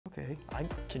Okay.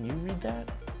 Can you read that?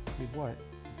 Read what?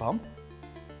 Bump?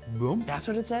 Boom? That's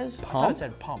what it says? Pump? I thought it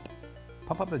said pump.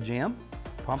 Pump up the jam?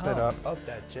 Pump it up. Up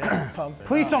that jam. Pump it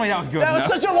Please up. tell me that was good That enough.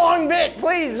 was such a long bit.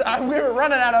 Please, we were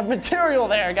running out of material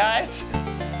there, guys.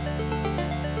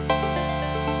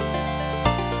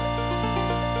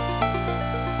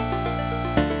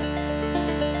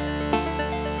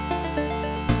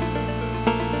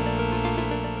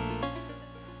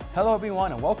 Hello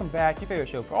everyone and welcome back to your favorite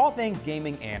show for all things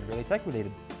gaming and really tech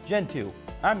related, Gentoo.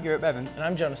 I'm Garrett Bevans. And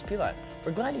I'm Jonas.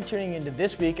 We're glad you're tuning into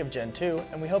this week of Gen 2,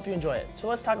 and we hope you enjoy it. So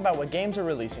let's talk about what games are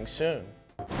releasing soon.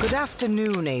 Good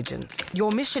afternoon, agents.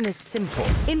 Your mission is simple.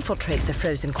 Infiltrate the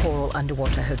frozen coral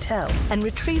underwater hotel and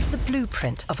retrieve the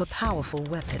blueprint of a powerful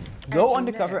weapon. Go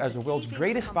undercover as the world's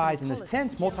greatest spies in this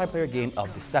tense multiplayer game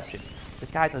of deception.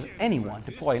 Disguised as anyone,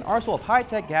 deploy an arsenal of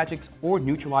high-tech gadgets or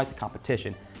neutralize the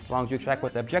competition. As long as you track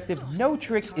with the objective, no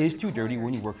trick is too dirty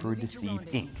when you work for Deceive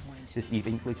Inc. Deceive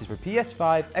Inc. releases for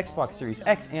PS5, Xbox Series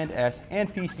X and S,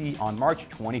 and PC on March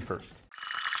 21st.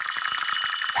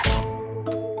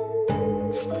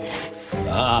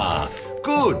 Ah,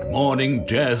 good morning,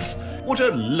 Death. What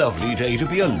a lovely day to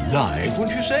be alive,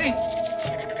 wouldn't you say?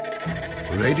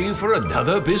 Ready for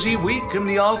another busy week in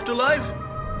the afterlife?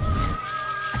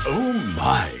 Oh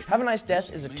my! Have a Nice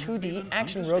Death is a 2D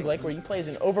action roguelike where you play as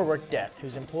an overworked Death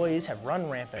whose employees have run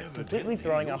rampant, completely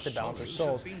throwing off the balance of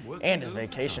souls and his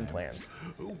vacation plans.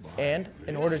 And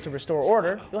in order to restore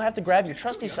order, you'll have to grab your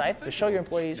trusty scythe to show your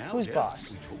employees who's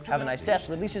boss. Have a Nice Death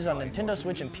releases on Nintendo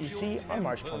Switch and PC on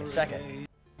March 22nd.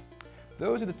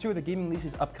 Those are the two of the gaming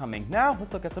releases upcoming. Now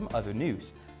let's look at some other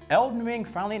news. Elden Ring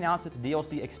finally announced its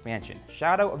DLC expansion,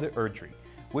 Shadow of the Erdtree,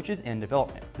 which is in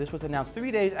development. This was announced 3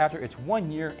 days after its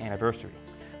 1-year anniversary.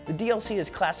 The DLC is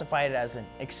classified as an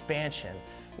expansion.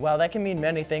 While that can mean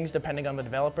many things depending on the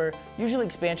developer, usually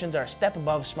expansions are a step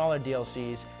above smaller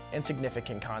DLCs and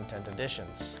significant content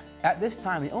additions. At this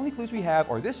time, the only clues we have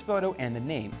are this photo and the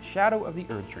name, Shadow of the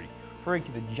Erdtree, referring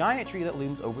to the giant tree that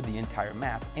looms over the entire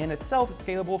map, and itself is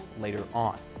scalable later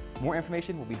on. More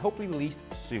information will be hopefully released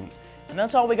soon. And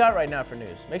that's all we got right now for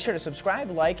news. Make sure to subscribe,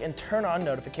 like, and turn on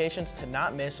notifications to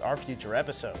not miss our future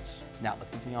episodes. Now let's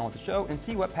continue on with the show and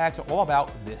see what packs are all about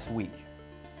this week.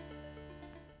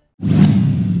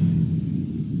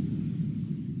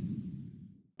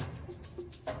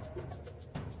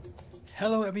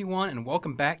 Hello everyone and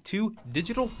welcome back to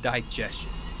Digital Digestion.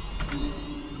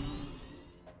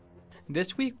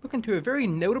 This week, look into a very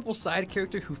notable side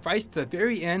character who fights to the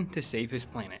very end to save his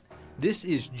planet. This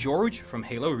is George from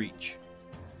Halo Reach.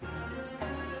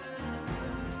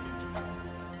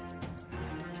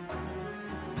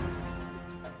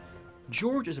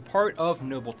 George is a part of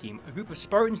Noble Team, a group of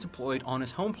Spartans deployed on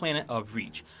his home planet of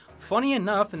Reach. Funny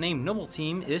enough, the name Noble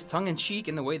Team is tongue-in-cheek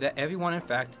in the way that everyone in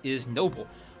fact is noble.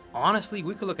 Honestly,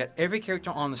 we could look at every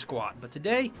character on the squad, but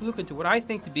today we look into what I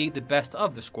think to be the best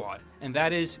of the squad, and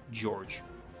that is George.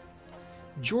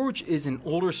 George is an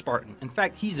older Spartan. In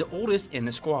fact, he's the oldest in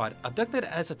the squad. Abducted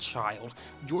as a child,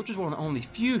 George is one of the only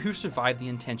few who survived the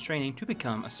intense training to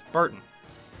become a Spartan.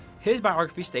 His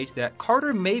biography states that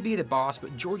Carter may be the boss,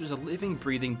 but George is a living,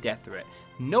 breathing death threat.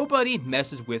 Nobody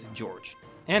messes with George,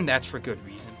 and that's for good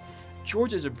reason.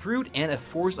 George is a brute and a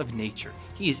force of nature.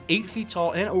 He is 8 feet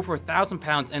tall and over 1,000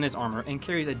 pounds in his armor and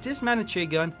carries a dismounted chain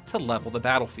gun to level the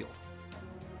battlefield.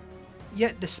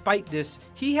 Yet despite this,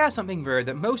 he has something rare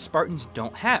that most Spartans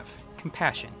don't have: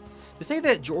 compassion. To say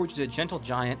that George is a gentle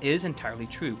giant is entirely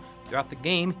true. Throughout the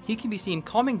game, he can be seen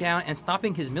calming down and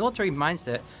stopping his military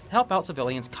mindset to help out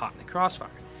civilians caught in the crossfire.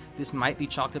 This might be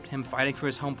chalked up to him fighting for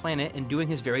his home planet and doing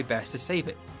his very best to save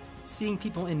it. Seeing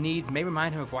people in need may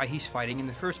remind him of why he's fighting in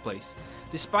the first place,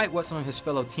 despite what some of his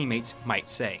fellow teammates might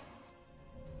say.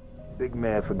 Big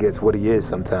man forgets what he is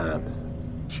sometimes.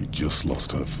 She just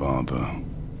lost her father.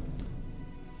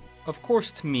 Of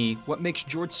course, to me, what makes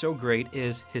George so great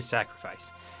is his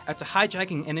sacrifice. After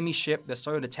hijacking an enemy ship that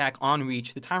started an attack on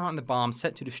Reach, the timer on the bomb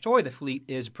set to destroy the fleet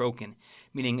is broken,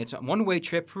 meaning it's a one-way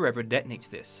trip for whoever detonates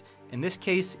this. In this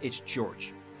case, it's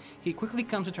George. He quickly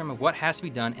comes to terms with what has to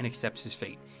be done and accepts his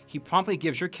fate. He promptly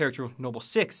gives your character, Noble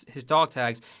 6, his dog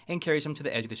tags and carries him to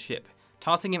the edge of the ship,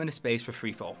 tossing him into space for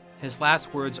freefall. His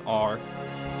last words are,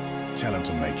 Tell him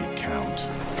to make it count.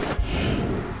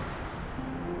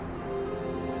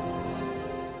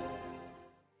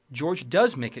 George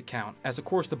does make it count, as of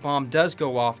course the bomb does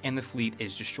go off and the fleet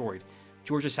is destroyed.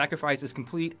 George's sacrifice is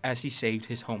complete as he saved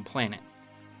his home planet.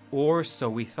 Or so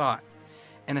we thought.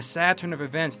 In a sad turn of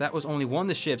events, that was only one of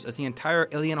the ships as the entire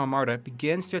alien armada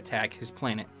begins to attack his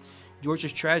planet.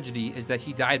 George's tragedy is that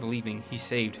he died believing he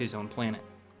saved his own planet.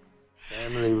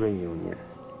 Family reunion.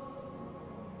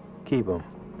 Keep him.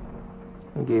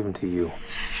 I gave him to you.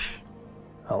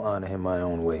 I'll honor him my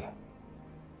own way.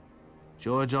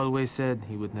 George always said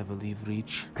he would never leave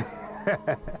Reach.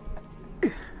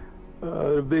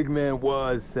 The big man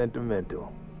was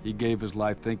sentimental. He gave his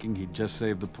life thinking he'd just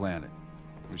save the planet.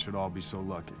 We should all be so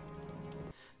lucky.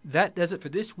 That does it for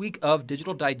this week of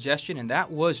Digital Digestion, and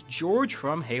that was George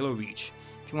from Halo Reach.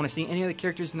 If you want to see any other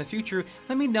characters in the future,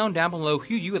 let me know down below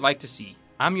who you would like to see.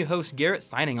 I'm your host, Garrett,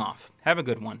 signing off. Have a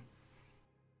good one.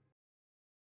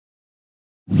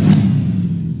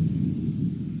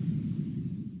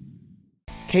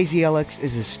 KZLX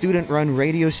is a student-run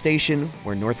radio station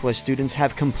where Northwest students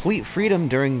have complete freedom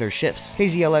during their shifts.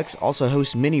 KZLX also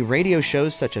hosts many radio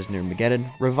shows such as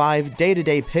Nerdmageddon, Revive,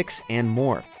 Day-to-Day Picks, and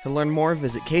more. To learn more,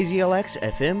 visit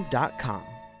kzlxfm.com.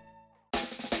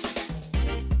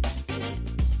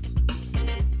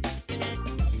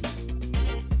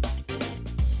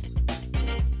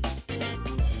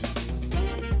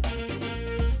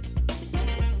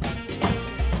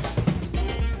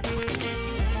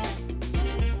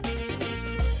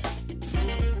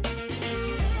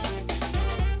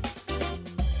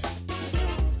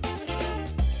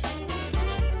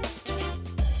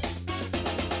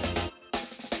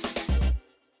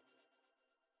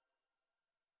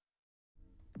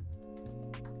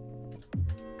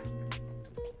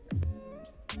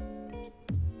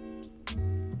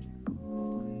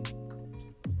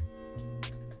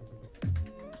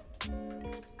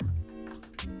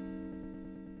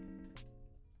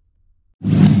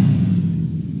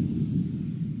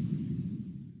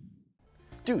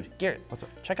 Dude, Garrett, What's up?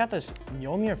 check out this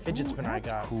Mjolnir fidget spinner I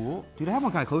got. Cool. Dude, I have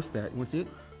one kind of close to that. You want to see it?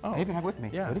 Oh. I even have it with me.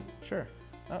 Yeah, Ready? sure.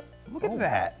 Look at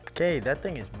that. Okay, that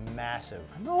thing is massive.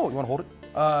 I know. You want to hold it?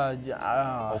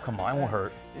 Oh, come on. It won't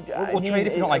hurt. I We'll mean, trade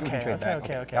if you don't like it. We okay, can trade back.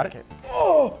 okay. Got it?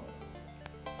 Oh!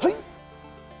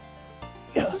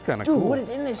 This is kind of Dude, cool. what is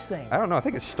in this thing? I don't know. I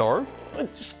think it's star.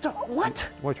 What?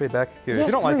 Want to trade back? Here, if Yes,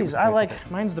 you don't please. like it, we can trade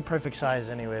I mine's the perfect size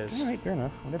anyways. All right, fair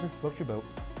enough. Whatever. Float your boat.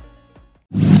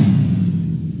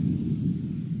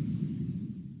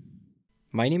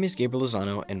 My name is Gabriel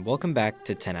Lozano, and welcome back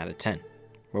to 10 out of 10,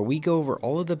 where we go over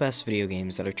all of the best video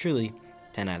games that are truly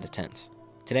 10 out of 10s.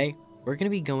 Today, we're going to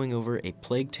be going over A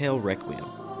Plague Tale Requiem.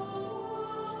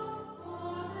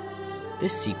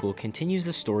 This sequel continues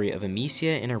the story of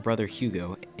Amicia and her brother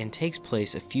Hugo and takes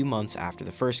place a few months after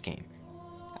the first game.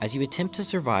 As you attempt to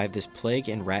survive this plague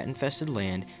and rat-infested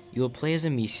land, you will play as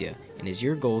Amicia, and it is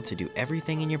your goal to do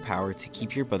everything in your power to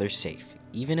keep your brother safe,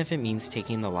 even if it means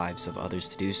taking the lives of others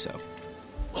to do so.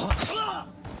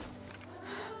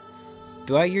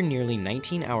 Throughout your nearly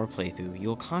 19-hour playthrough, you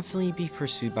will constantly be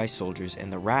pursued by soldiers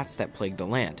and the rats that plague the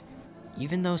land.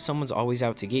 Even though someone's always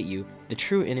out to get you, the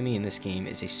true enemy in this game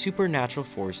is a supernatural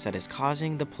force that is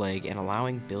causing the plague and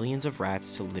allowing billions of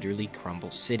rats to literally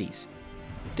crumble cities.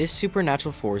 This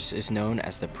supernatural force is known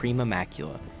as the Prima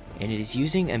Macula, and it is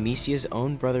using Amicia's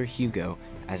own brother Hugo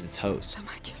as its host.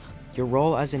 Your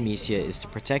role as Amicia is to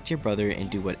protect your brother and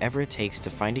do whatever it takes to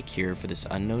find a cure for this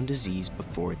unknown disease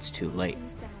before it's too late.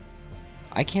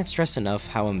 I can't stress enough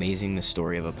how amazing the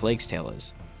story of A Plague's Tale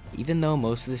is. Even though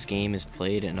most of this game is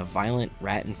played in a violent,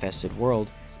 rat-infested world,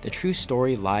 the true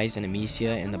story lies in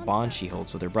Amicia and the bond she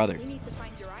holds with her brother.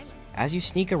 As you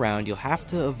sneak around, you'll have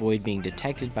to avoid being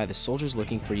detected by the soldiers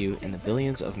looking for you and the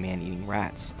billions of man-eating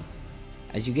rats.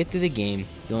 As you get through the game,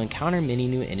 you'll encounter many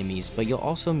new enemies, but you'll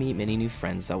also meet many new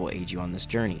friends that will aid you on this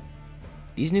journey.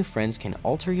 These new friends can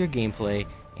alter your gameplay,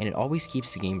 and it always keeps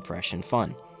the game fresh and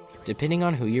fun. Depending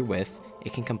on who you're with,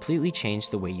 it can completely change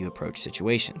the way you approach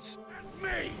situations.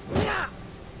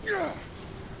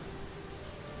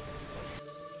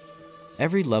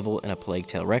 Every level in A Plague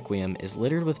Tale Requiem is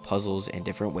littered with puzzles and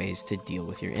different ways to deal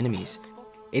with your enemies.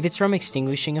 If it's from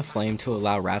extinguishing a flame to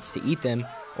allow rats to eat them,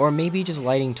 or maybe just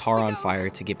lighting tar on fire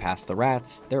to get past the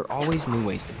rats, there are always new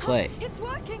ways to play. It's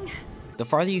working. The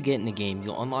farther you get in the game,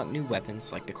 you'll unlock new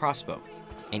weapons like the crossbow,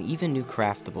 and even new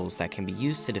craftables that can be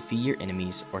used to defeat your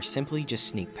enemies or simply just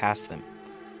sneak past them.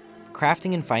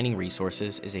 Crafting and finding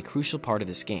resources is a crucial part of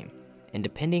this game, and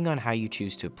depending on how you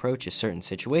choose to approach a certain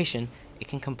situation, it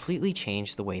can completely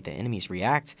change the way the enemies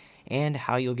react and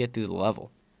how you'll get through the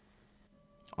level.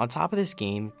 On top of this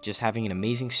game just having an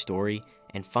amazing story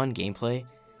and fun gameplay,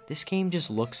 this game just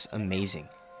looks amazing.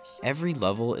 Every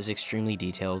level is extremely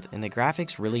detailed, and the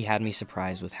graphics really had me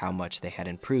surprised with how much they had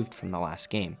improved from the last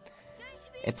game.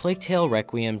 A Plague Tale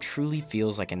Requiem truly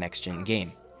feels like a next-gen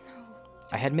game.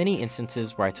 I had many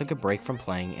instances where I took a break from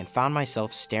playing and found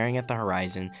myself staring at the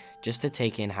horizon just to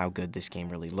take in how good this game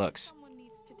really looks.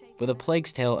 With A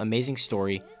Plague's Tale, amazing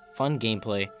story, fun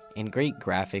gameplay, and great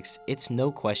graphics, it's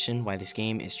no question why this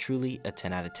game is truly a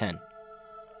 10 out of 10.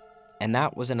 And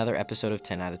that was another episode of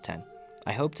 10 out of 10.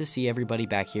 I hope to see everybody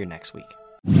back here next week.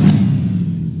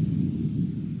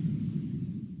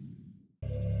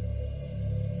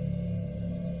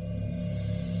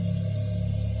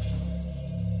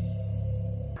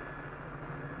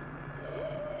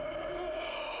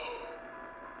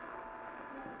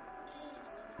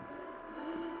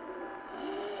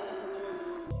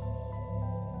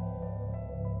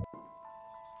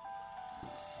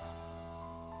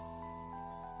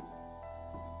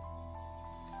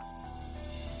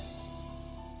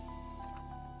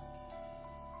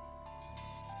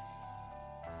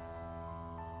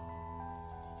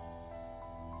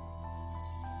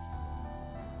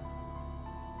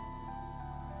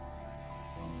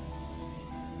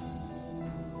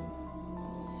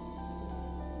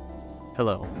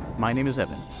 Hello, my name is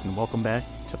Evan, and welcome back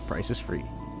to Price is Free.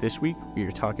 This week, we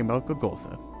are talking about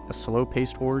Golgotha, a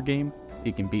slow-paced horror game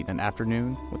you can beat in an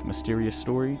afternoon with a mysterious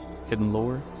story, hidden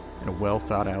lore, and a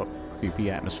well-thought-out, creepy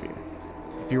atmosphere.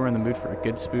 If you are in the mood for a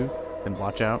good spook, then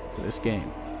watch out for this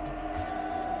game.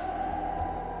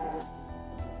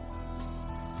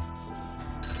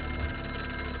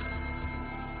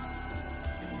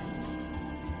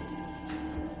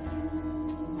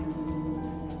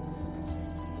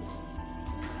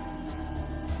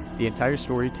 The entire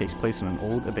story takes place in an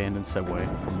old abandoned subway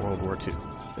from World War II.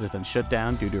 It has been shut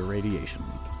down due to a radiation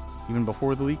leak. Even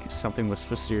before the leak, something was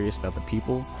mysterious about the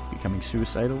people becoming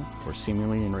suicidal or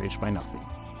seemingly enraged by nothing,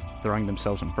 throwing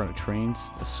themselves in front of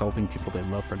trains, assaulting people they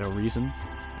love for no reason.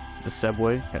 The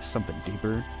subway has something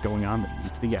deeper going on that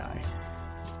meets the eye.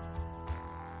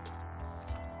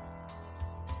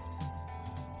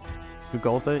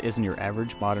 Golgotha isn't your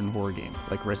average modern horror game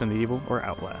like Resident Evil or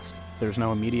Outlast. There's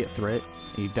no immediate threat,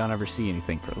 and you don't ever see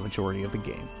anything for the majority of the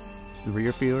game. The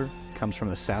real fear comes from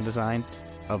the sound design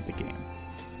of the game.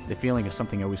 The feeling of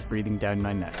something always breathing down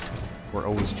my neck, or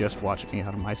always just watching me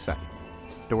out of my sight.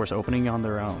 Doors opening on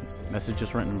their own,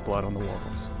 messages written in blood on the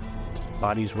walls.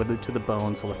 Bodies withered to the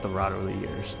bones left to rot over the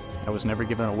years. I was never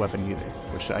given a weapon either,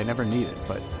 which I never needed,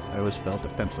 but I always felt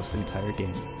defenseless the entire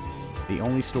game. The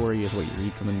only story is what you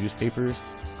read from the newspapers,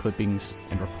 clippings,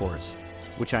 and reports,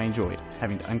 which I enjoyed,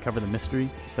 having to uncover the mystery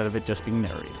instead of it just being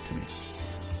narrated to me.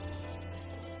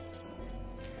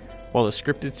 While the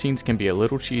scripted scenes can be a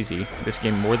little cheesy, this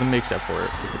game more than makes up for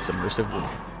it with its immersive loop.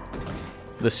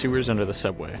 The sewers under the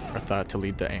subway are thought to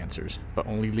lead to answers, but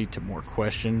only lead to more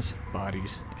questions,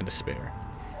 bodies, and despair.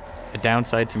 A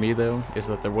downside to me, though, is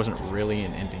that there wasn't really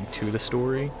an ending to the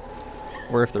story,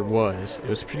 or if there was, it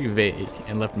was pretty vague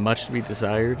and left much to be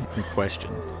desired and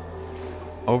questioned.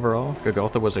 Overall,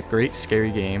 Golgotha was a great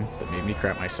scary game that made me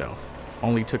crap myself.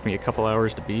 Only took me a couple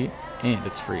hours to beat, and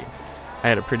it's free. I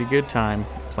had a pretty good time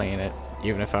playing it,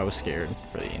 even if I was scared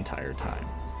for the entire time.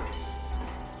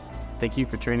 Thank you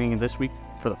for tuning in this week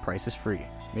for The Price is Free.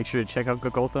 Make sure to check out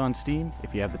Golgotha on Steam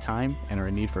if you have the time and are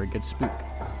in need for a good spook.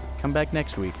 Come back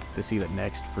next week to see the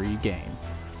next free game.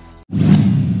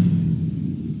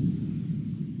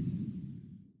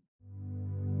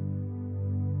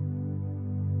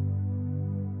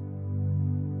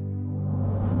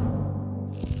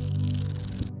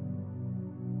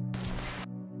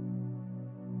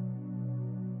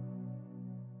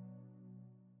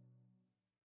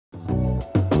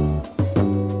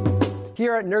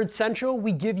 Here at Nerd Central,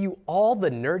 we give you all the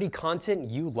nerdy content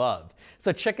you love.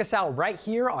 So check us out right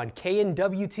here on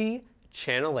KNWT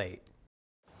Channel 8.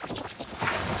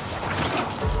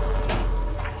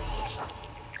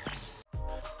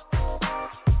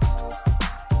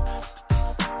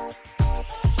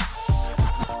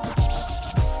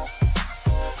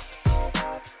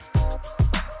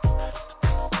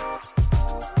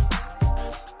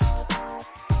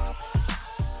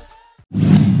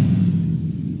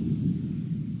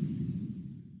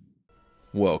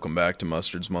 Welcome back to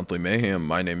Mustard's Monthly Mayhem.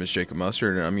 My name is Jacob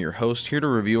Mustard, and I'm your host here to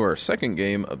review our second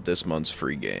game of this month's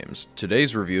free games.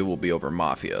 Today's review will be over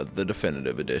Mafia, the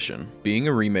Definitive Edition. Being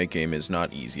a remake game is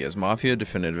not easy, as Mafia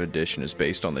Definitive Edition is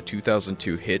based on the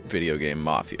 2002 hit video game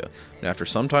Mafia, and after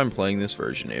some time playing this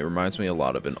version, it reminds me a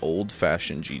lot of an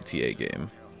old-fashioned GTA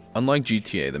game. Unlike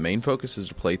GTA, the main focus is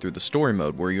to play through the story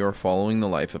mode where you are following the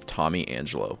life of Tommy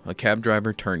Angelo, a cab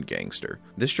driver turned gangster.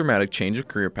 This dramatic change of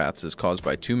career paths is caused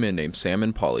by two men named Sam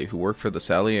and Polly who work for the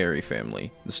Salieri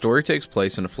family. The story takes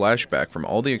place in a flashback from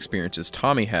all the experiences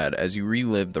Tommy had as you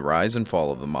relive the rise and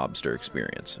fall of the mobster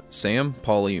experience. Sam,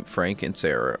 Polly, Frank, and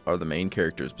Sarah are the main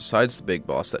characters besides the big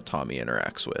boss that Tommy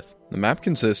interacts with. The map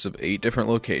consists of 8 different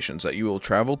locations that you will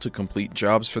travel to complete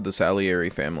jobs for the Salieri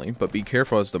family, but be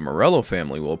careful as the Morello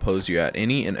family will oppose you at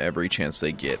any and every chance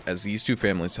they get, as these two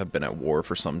families have been at war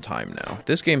for some time now.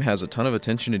 This game has a ton of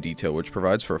attention to detail, which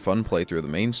provides for a fun playthrough of the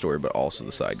main story but also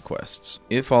the side quests.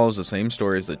 It follows the same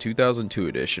story as the 2002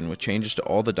 edition with changes to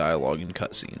all the dialogue and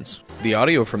cutscenes. The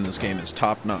audio from this game is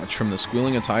top notch, from the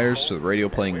squealing of tires to the radio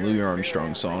playing Louis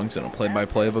Armstrong songs and a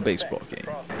play-by-play of a baseball game.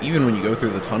 Even when you go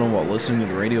through the tunnel while listening to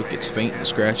the radio, it gets faint and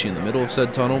scratchy in the middle of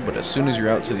said tunnel, but as soon as you're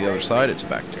out to the other side, it's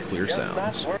back to clear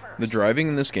sounds. The driving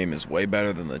in this game is way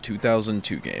better than the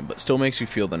 2002 game, but still makes you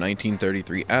feel the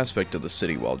 1933 aspect of the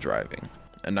city while driving.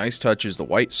 A nice touch is the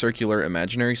white circular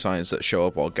imaginary signs that show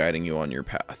up while guiding you on your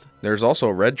path. There's also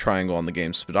a red triangle on the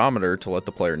game's speedometer to let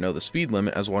the player know the speed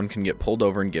limit, as one can get pulled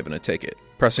over and given a ticket.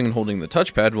 Pressing and holding the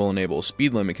touchpad will enable a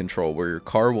speed limit control where your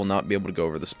car will not be able to go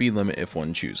over the speed limit if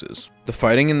one chooses. The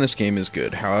fighting in this game is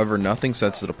good, however nothing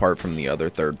sets it apart from the other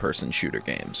third-person shooter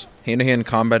games. Hand-to-hand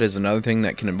combat is another thing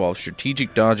that can involve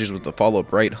strategic dodges with the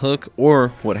follow-up right hook, or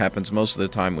what happens most of the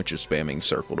time, which is spamming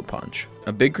circle to punch.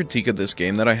 A big critique of this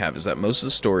game that I have is that most of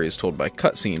the story is told by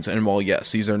cutscenes, and while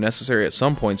yes, these are necessary at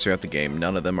some points throughout the game,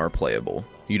 none of them are playable.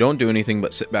 You don't do anything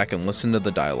but sit back and listen to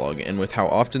the dialogue, and with how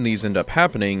often these end up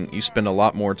happening, you spend a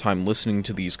lot more time listening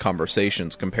to these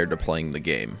conversations compared to playing the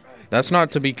game. That's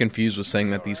not to be confused with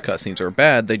saying that these cutscenes are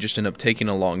bad, they just end up taking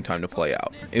a long time to play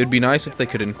out. It would be nice if they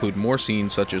could include more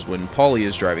scenes, such as when Paulie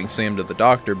is driving Sam to the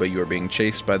doctor but you are being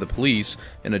chased by the police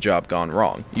in a job gone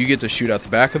wrong. You get to shoot out the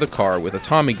back of the car with a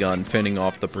Tommy gun, fending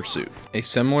off the pursuit. A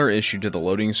similar issue to the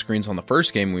loading screens on the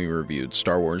first game we reviewed,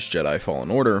 Star Wars Jedi Fallen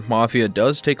Order, Mafia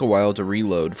does take a while to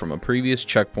reload from a previous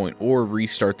checkpoint or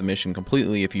restart the mission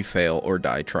completely if you fail or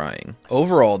die trying.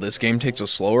 Overall, this game takes a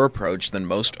slower approach than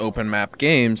most open map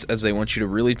games, as they want you to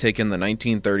really take in the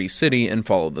 1930s city and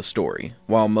follow the story.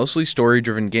 While mostly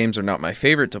story-driven games are not my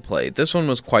favorite to play, this one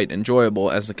was quite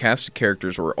enjoyable as the cast of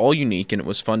characters were all unique and it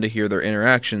was fun to hear their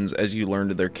interactions as you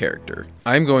learned their character.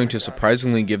 I'm going to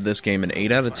surprisingly give this game an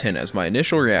 8 out of 10 as my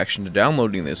initial reaction to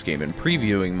downloading this game and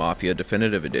previewing Mafia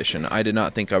Definitive Edition, I did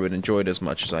not think I would enjoy it as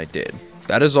much as I did.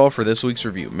 That is all for this week's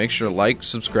review. Make sure to like,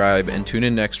 subscribe, and tune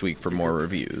in next week for more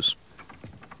reviews.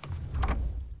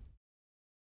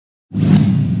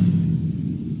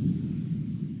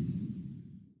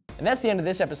 And that's the end of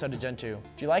this episode of Gentoo.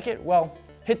 Did you like it? Well,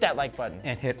 hit that like button.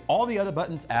 And hit all the other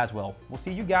buttons as well. We'll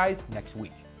see you guys next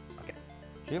week. Okay.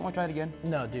 Do you want to try it again?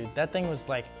 No, dude. That thing was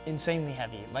like insanely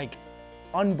heavy. Like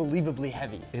unbelievably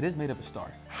heavy. It is made of a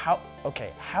star. How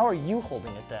are you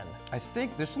holding it then? I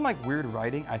think there's some like weird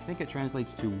writing. I think it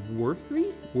translates to worthy?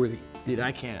 Worthy. Dude,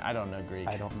 I don't know Greek.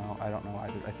 I don't know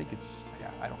either. I think it's,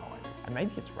 yeah, I don't know either.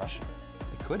 Maybe it's Russian.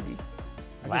 It could be.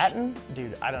 Latin?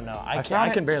 Dude, I don't know. I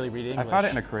can barely read English. I found it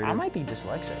in a creator. I might be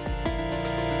dyslexic.